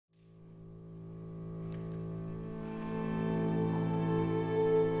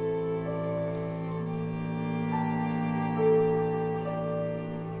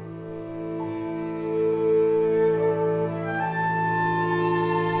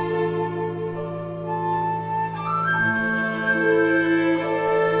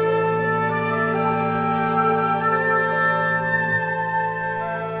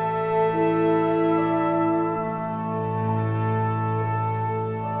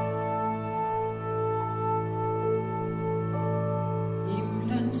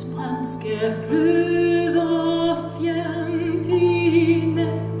Dens brandskær gløder fjernt i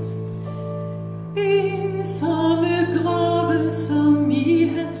nat. Ensomme grave, som i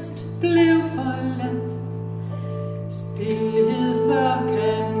hast blev forladt. Stilhed før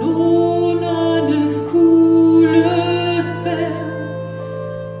kanonernes kuglefald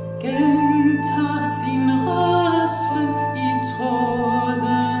gentager sin raslen i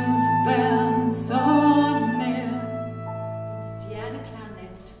trådens værn så nær. En stjerneklar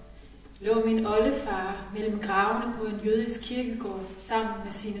nat lå min oldefar mellem gravene på en jødisk kirkegård sammen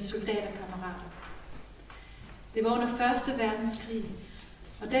med sine soldaterkammerater. Det var under 1. verdenskrig,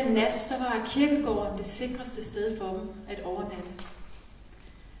 og den nat så var kirkegården det sikreste sted for dem at overnatte.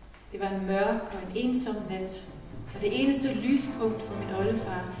 Det var en mørk og en ensom nat, og det eneste lyspunkt for min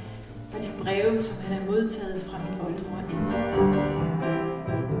oldefar var de breve, som han havde modtaget fra min oldemor inden.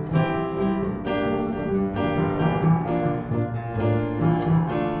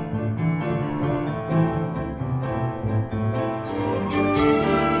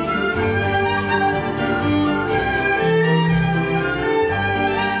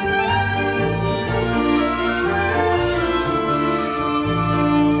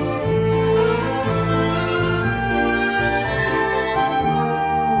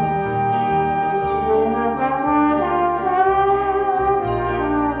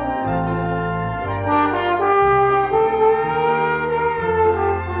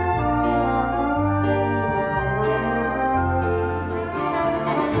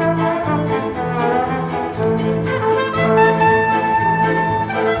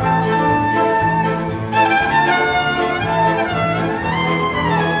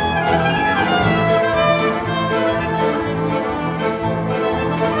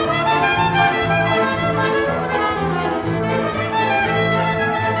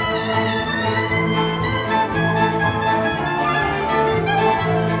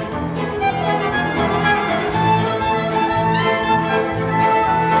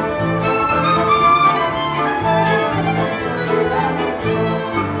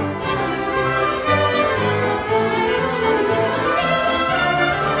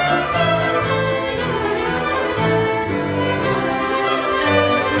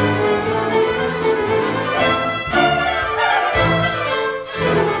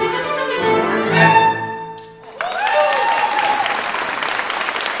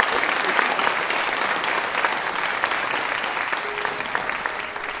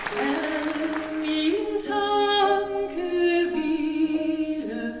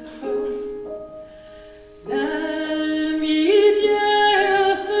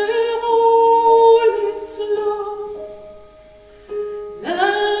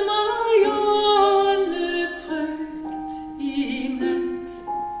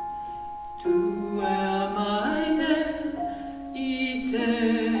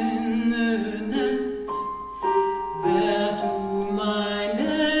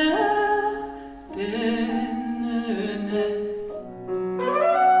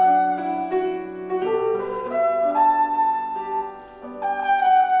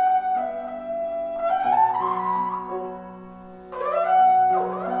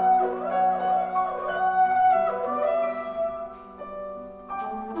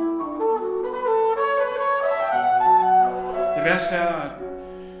 Det værste er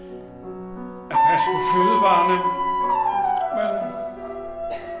at passe på fødevarene, men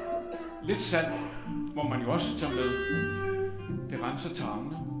lidt salt må man jo også tage med. Det renser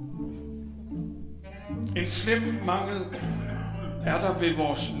tarmene. En slem mangel er der ved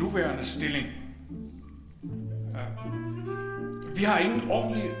vores nuværende stilling. Vi har ingen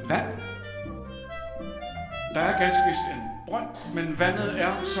ordentlig vand. Der er ganske vist en brønd, men vandet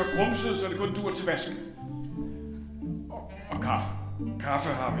er så grumset, så det kun duer til vasken. Og kaffe. Kaffe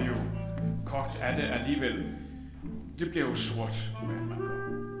har vi jo kogt af det alligevel. Det bliver jo sort, hvad man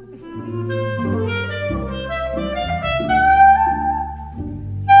går.